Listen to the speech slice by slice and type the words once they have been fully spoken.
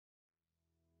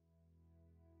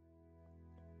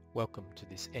Welcome to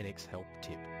this NX Help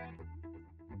tip.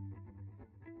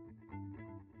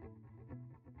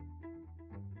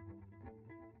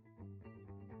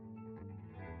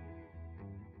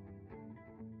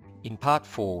 In part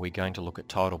 4 we're going to look at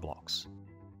title blocks.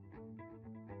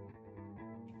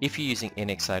 If you're using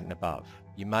NX8 and above,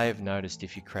 you may have noticed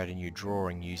if you create a new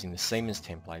drawing using the SIEMENS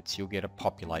templates, you'll get a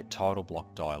populate title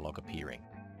block dialog appearing.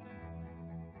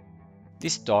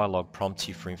 This dialog prompts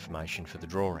you for information for the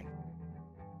drawing.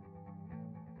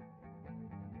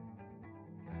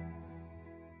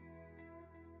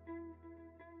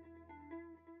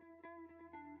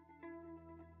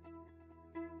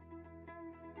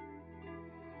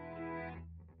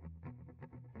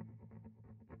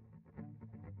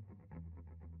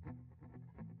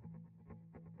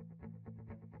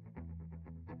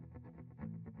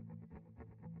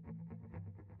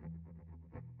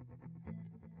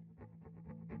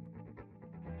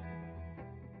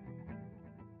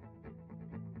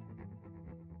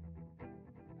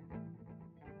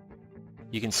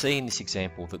 You can see in this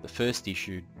example that the first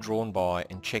issue, drawn by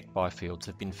and checked by fields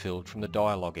have been filled from the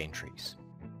dialog entries.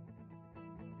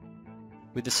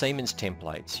 With the SIEMENS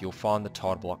templates, you'll find the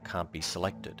title block can't be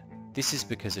selected. This is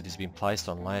because it has been placed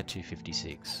on layer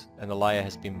 256 and the layer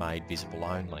has been made visible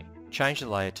only. Change the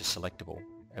layer to selectable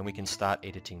and we can start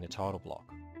editing the title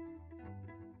block.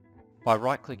 By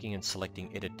right-clicking and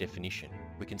selecting Edit Definition,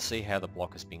 we can see how the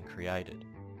block has been created.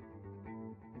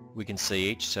 We can see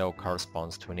each cell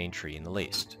corresponds to an entry in the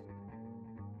list.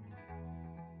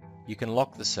 You can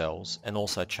lock the cells and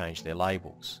also change their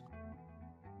labels.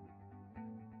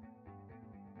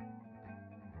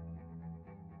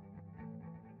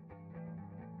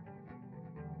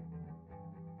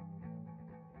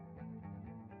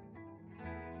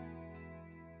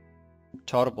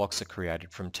 Title blocks are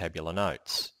created from tabular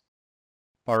notes.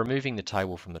 By removing the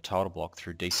table from the title block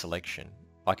through deselection,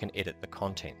 I can edit the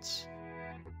contents.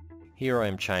 Here I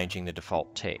am changing the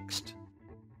default text.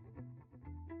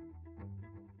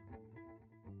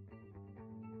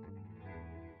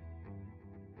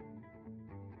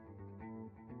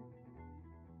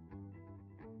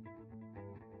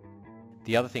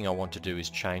 The other thing I want to do is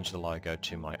change the logo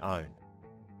to my own.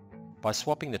 By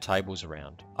swapping the tables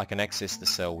around, I can access the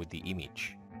cell with the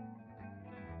image.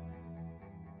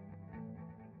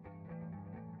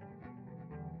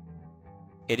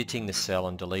 Editing the cell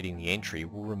and deleting the entry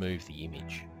will remove the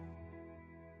image.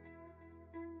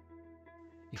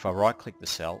 If I right-click the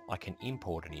cell, I can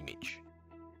import an image.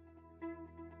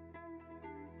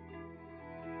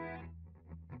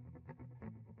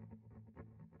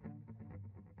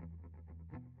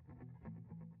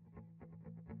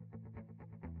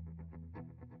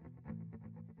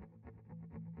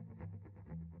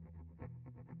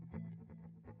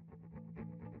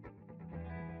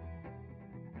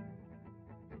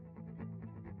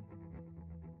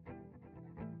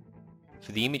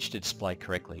 For the image to display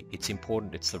correctly, it's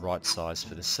important it's the right size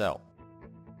for the cell.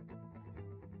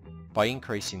 By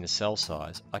increasing the cell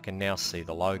size, I can now see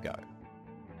the logo.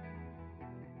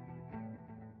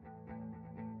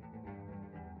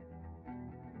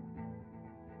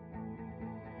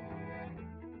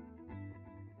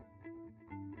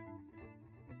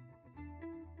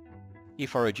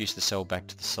 If I reduce the cell back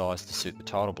to the size to suit the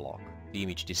title block, the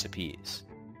image disappears.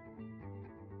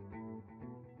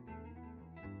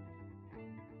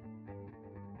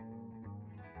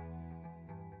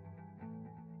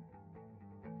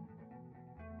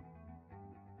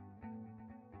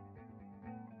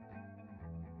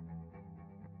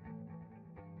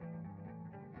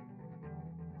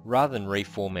 Rather than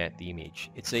reformat the image,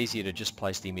 it's easier to just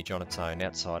place the image on its own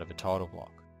outside of a title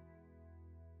block.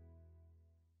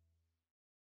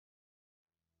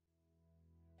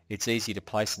 It's easy to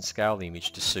place and scale the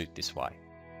image to suit this way.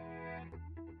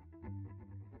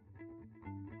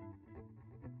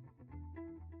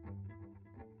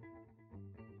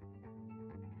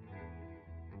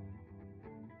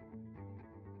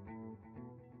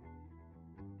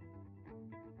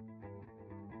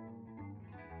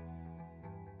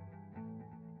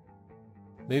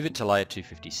 Move it to layer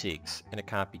 256 and it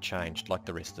can't be changed like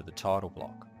the rest of the title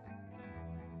block.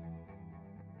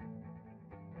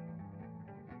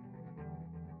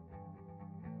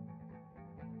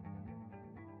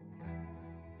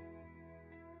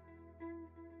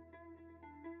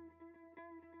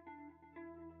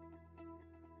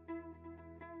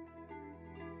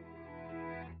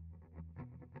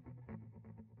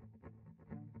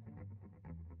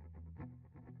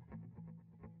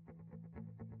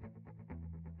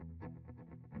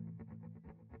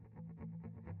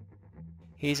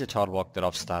 Here's a title block that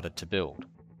I've started to build.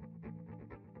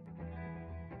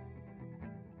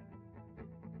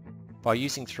 By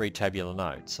using 3 tabular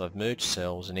notes, I've merged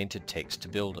cells and entered text to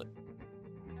build it.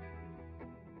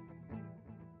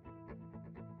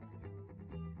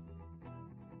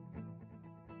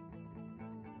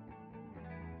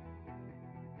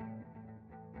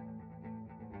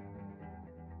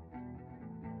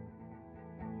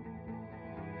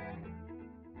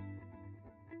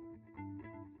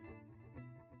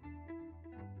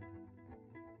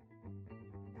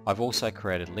 I've also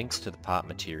created links to the part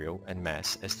material and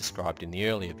mass as described in the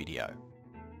earlier video.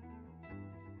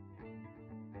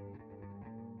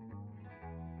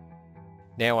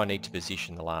 Now I need to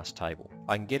position the last table.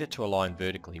 I can get it to align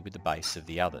vertically with the base of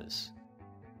the others.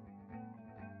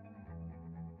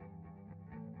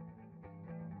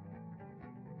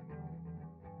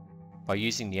 By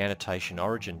using the Annotation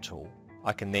Origin tool,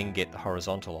 I can then get the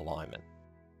horizontal alignment.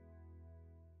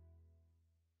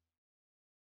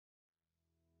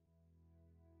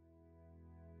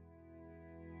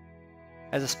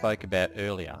 As I spoke about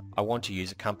earlier, I want to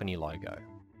use a company logo.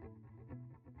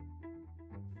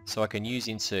 So I can use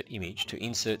Insert Image to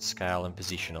insert, scale and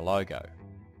position a logo.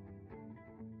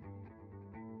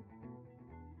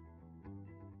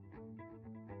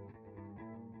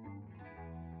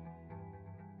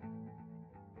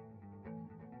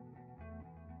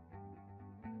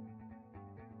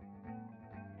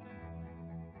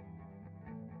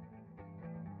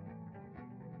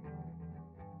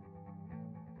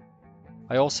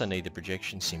 I also need the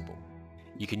projection symbol.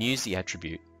 You can use the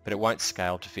attribute, but it won't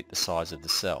scale to fit the size of the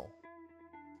cell.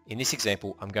 In this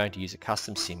example, I'm going to use a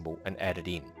custom symbol and add it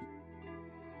in.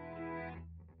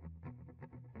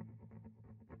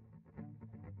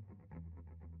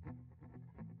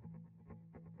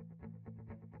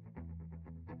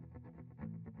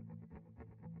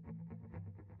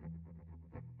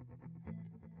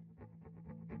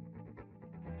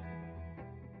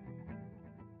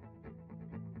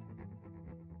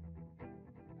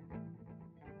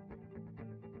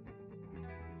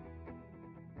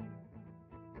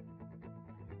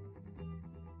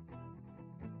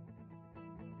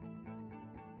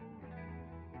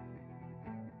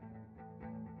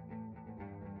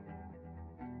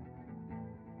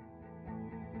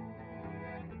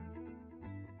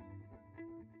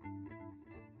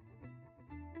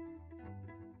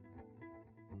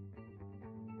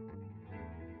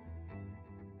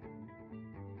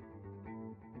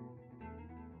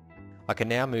 I can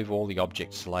now move all the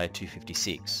objects to layer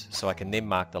 256, so I can then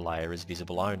mark the layer as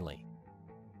visible only.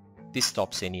 This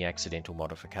stops any accidental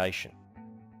modification.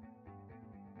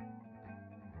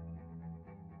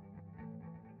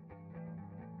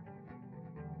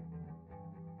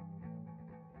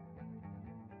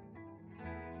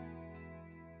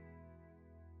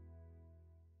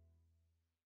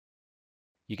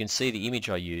 You can see the image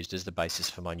I used as the basis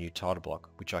for my new title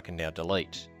block, which I can now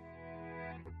delete.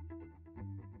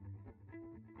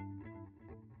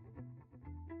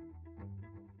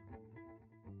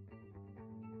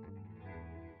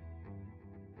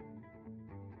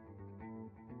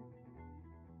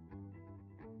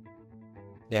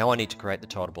 Now I need to create the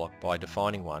title block by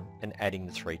defining one and adding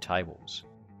the 3 tables.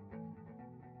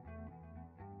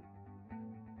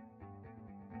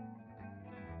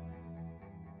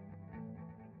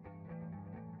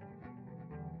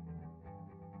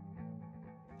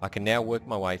 I can now work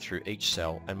my way through each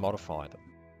cell and modify them.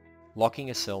 Locking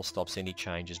a cell stops any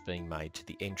changes being made to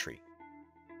the entry.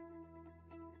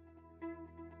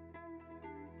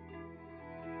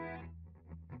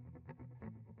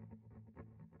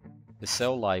 The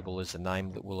cell label is the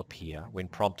name that will appear when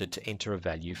prompted to enter a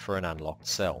value for an unlocked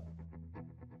cell.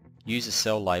 Use a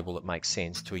cell label that makes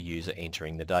sense to a user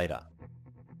entering the data.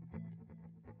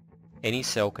 Any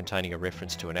cell containing a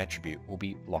reference to an attribute will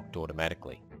be locked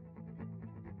automatically.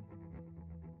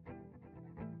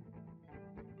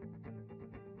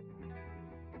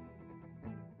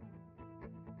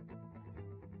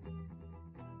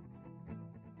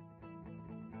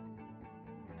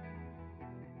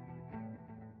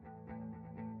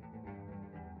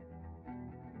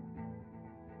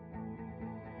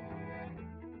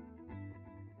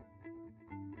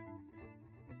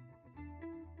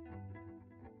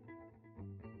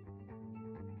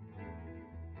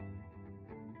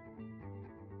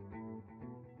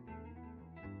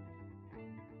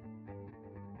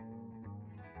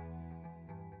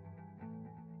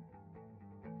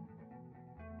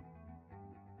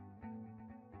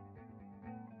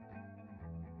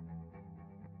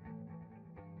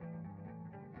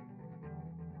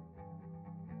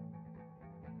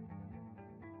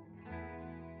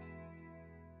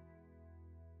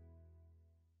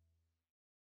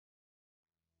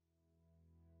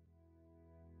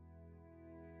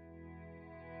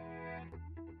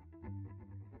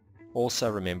 Also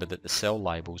remember that the cell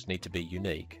labels need to be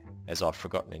unique, as I've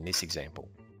forgotten in this example.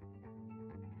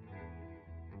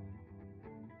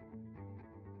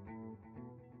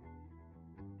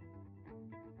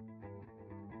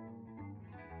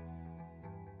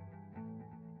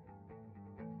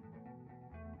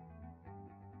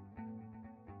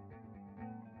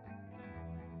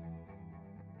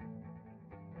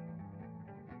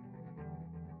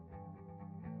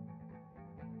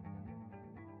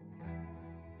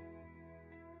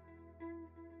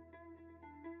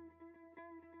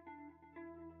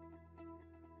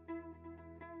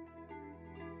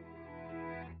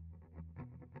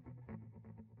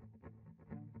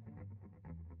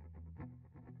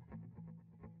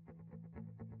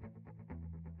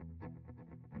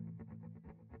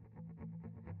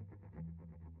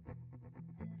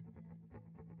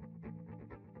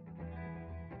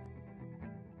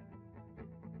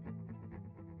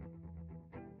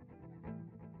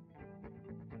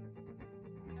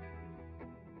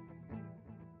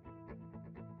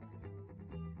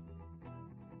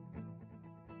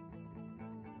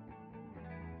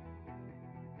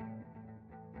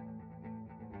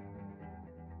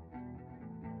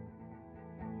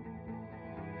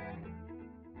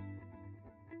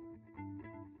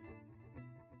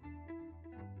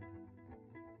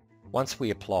 Once we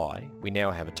apply, we now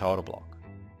have a title block.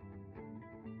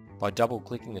 By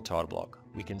double-clicking the title block,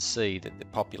 we can see that the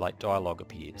Populate dialog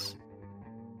appears.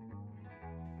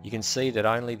 You can see that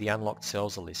only the unlocked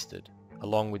cells are listed,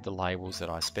 along with the labels that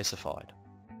I specified.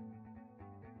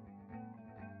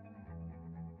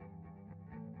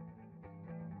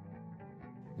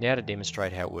 Now to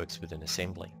demonstrate how it works with an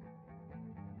assembly.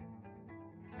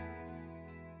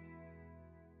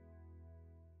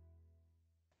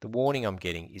 The warning I'm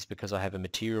getting is because I have a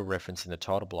material reference in the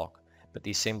title block, but the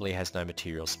assembly has no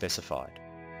material specified.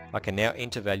 I can now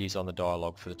enter values on the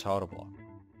dialog for the title block.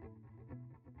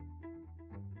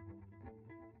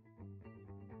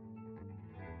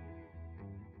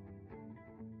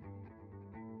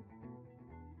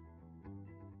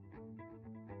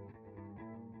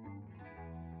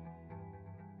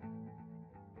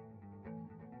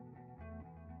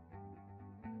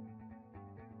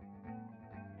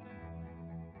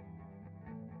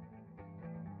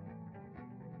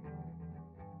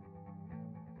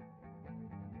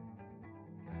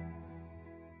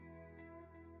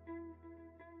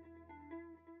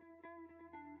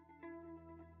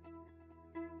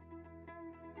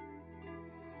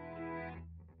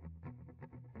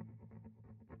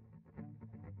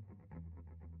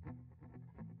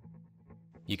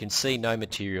 You can see no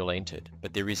material entered,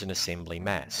 but there is an assembly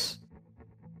mass.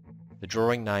 The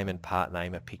drawing name and part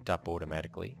name are picked up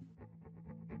automatically.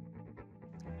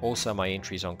 Also, my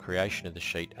entries on creation of the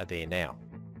sheet are there now.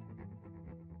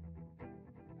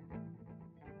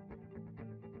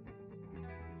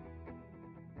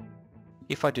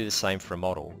 If I do the same for a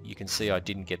model, you can see I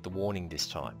didn't get the warning this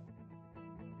time.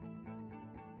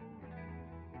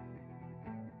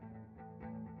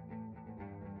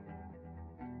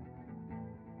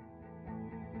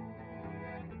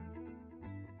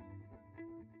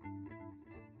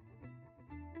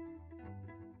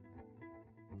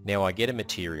 Now I get a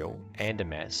material and a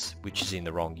mass, which is in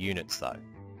the wrong units though.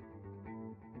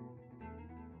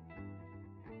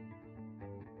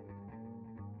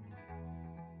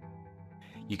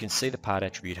 You can see the part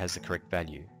attribute has the correct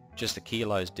value, just the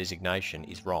kilos designation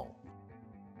is wrong.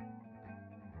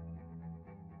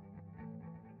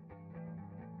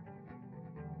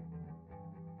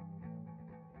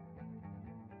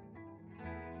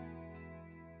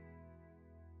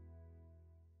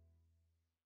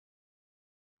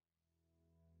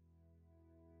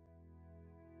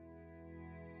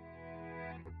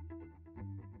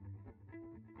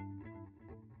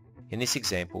 In this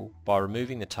example, by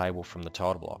removing the table from the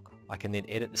title block, I can then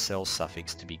edit the cell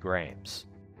suffix to be grams.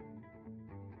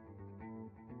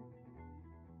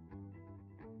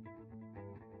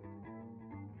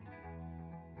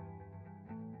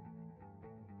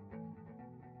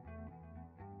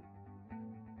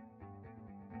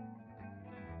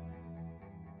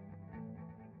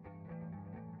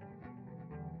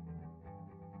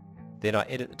 Then I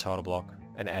edit the title block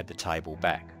and add the table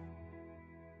back.